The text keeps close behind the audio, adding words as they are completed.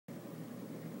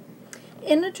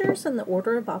Integers and the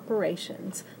order of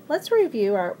operations. Let's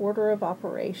review our order of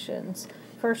operations.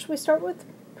 First we start with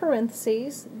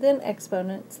parentheses, then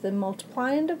exponents, then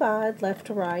multiply and divide left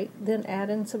to right, then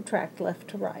add and subtract left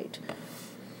to right.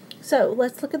 So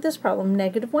let's look at this problem.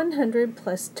 Negative 100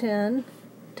 plus 10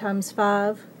 times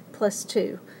 5 plus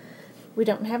 2. We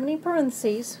don't have any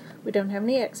parentheses, we don't have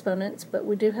any exponents, but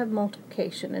we do have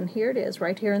multiplication, and here it is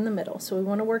right here in the middle. So we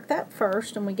want to work that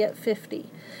first, and we get 50.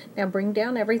 Now bring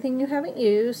down everything you haven't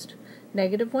used.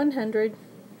 Negative 100,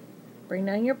 bring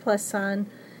down your plus sign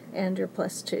and your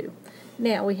plus 2.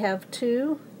 Now we have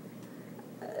two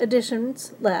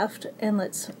additions left, and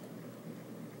let's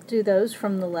do those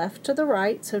from the left to the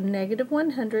right. So negative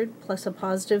 100 plus a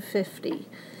positive 50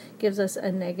 gives us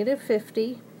a negative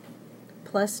 50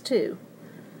 plus 2.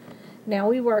 Now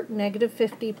we work negative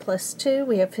 50 plus 2.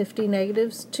 We have 50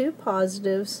 negatives, 2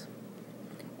 positives,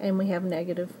 and we have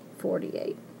negative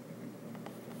 48.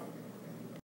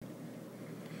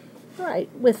 Alright,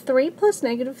 with 3 plus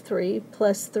negative 3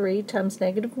 plus 3 times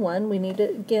negative 1, we need to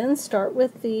again start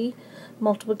with the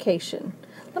multiplication.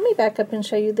 Let me back up and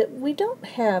show you that we don't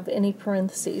have any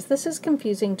parentheses. This is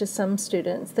confusing to some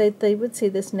students. They would see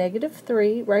this negative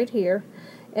 3 right here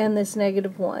and this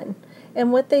negative 1.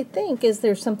 And what they think is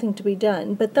there's something to be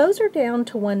done, but those are down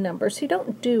to one number, so you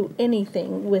don't do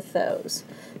anything with those.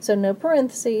 So no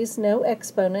parentheses, no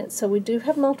exponents, so we do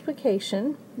have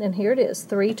multiplication, and here it is.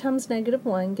 3 times negative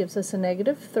 1 gives us a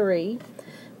negative 3.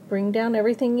 Bring down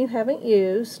everything you haven't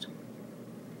used.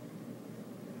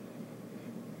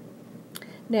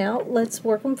 Now let's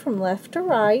work them from left to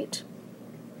right.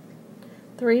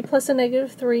 3 plus a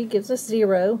negative 3 gives us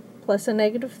 0, plus a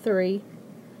negative 3.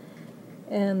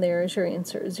 And there is your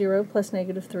answer. 0 plus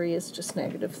negative 3 is just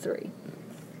negative 3.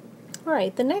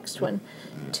 Alright, the next one.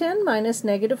 10 minus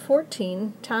negative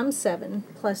 14 times 7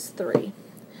 plus 3.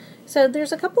 So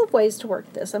there's a couple of ways to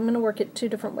work this. I'm going to work it two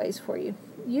different ways for you.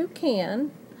 You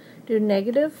can do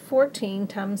negative 14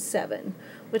 times 7,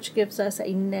 which gives us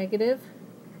a negative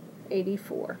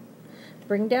 84.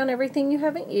 Bring down everything you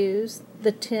haven't used.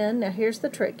 The 10, now here's the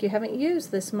trick. You haven't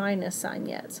used this minus sign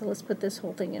yet, so let's put this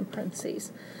whole thing in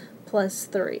parentheses. Plus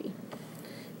 3.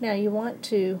 Now you want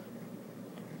to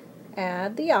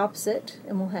add the opposite,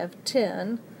 and we'll have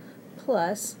 10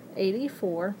 plus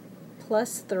 84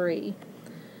 plus 3.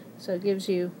 So it gives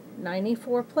you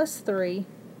 94 plus 3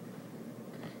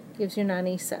 gives you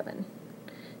 97.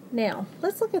 Now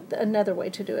let's look at another way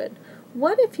to do it.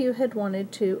 What if you had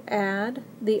wanted to add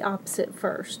the opposite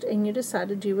first, and you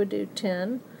decided you would do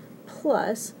 10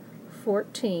 plus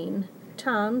 14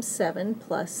 times 7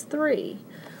 plus 3?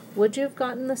 Would you have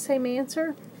gotten the same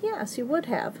answer? Yes, you would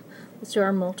have. Let's do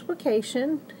our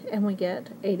multiplication, and we get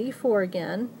 84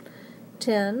 again.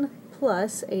 10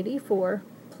 plus 84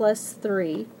 plus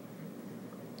 3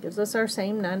 gives us our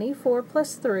same 94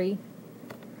 plus 3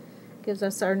 gives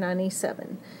us our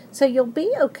 97. So you'll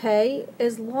be okay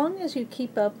as long as you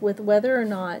keep up with whether or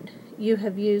not you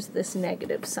have used this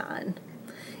negative sign.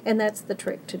 And that's the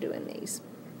trick to doing these.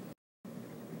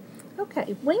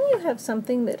 Okay, when you have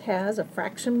something that has a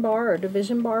fraction bar or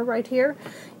division bar right here,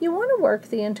 you want to work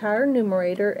the entire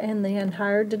numerator and the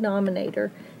entire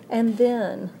denominator and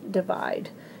then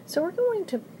divide. So we're going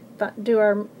to do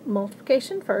our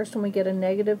multiplication first, and we get a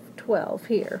negative 12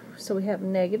 here. So we have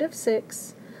negative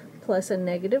 6 plus a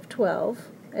negative 12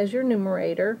 as your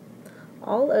numerator,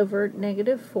 all over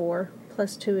negative 4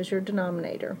 plus 2 is your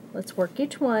denominator. Let's work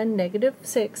each one. Negative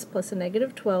 6 plus a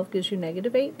negative 12 gives you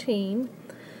negative 18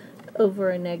 over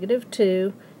a negative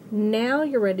 2. Now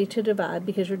you're ready to divide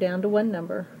because you're down to one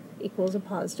number, equals a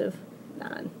positive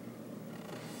 9.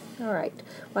 Alright,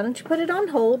 why don't you put it on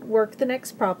hold, work the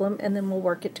next problem, and then we'll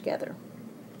work it together.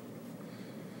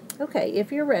 Okay,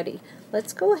 if you're ready,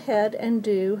 let's go ahead and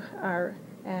do our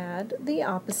add the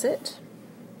opposite.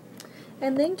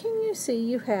 And then can you see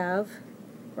you have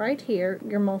right here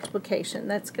your multiplication.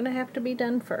 That's going to have to be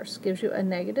done first. Gives you a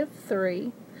negative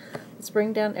 3. Let's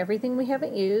bring down everything we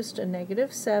haven't used. A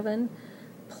negative 7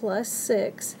 plus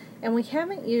 6. And we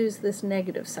haven't used this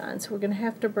negative sign, so we're going to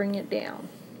have to bring it down.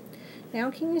 Now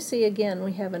can you see again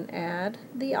we have an add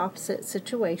the opposite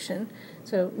situation.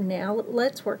 So now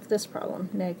let's work this problem.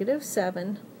 Negative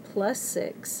 7 plus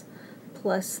 6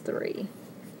 plus 3.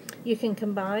 You can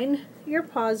combine your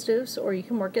positives, or you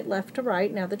can work it left to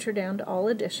right now that you're down to all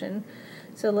addition.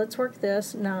 So let's work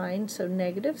this. 9, so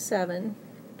negative 7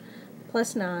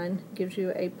 plus 9 gives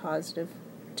you a positive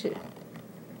 2.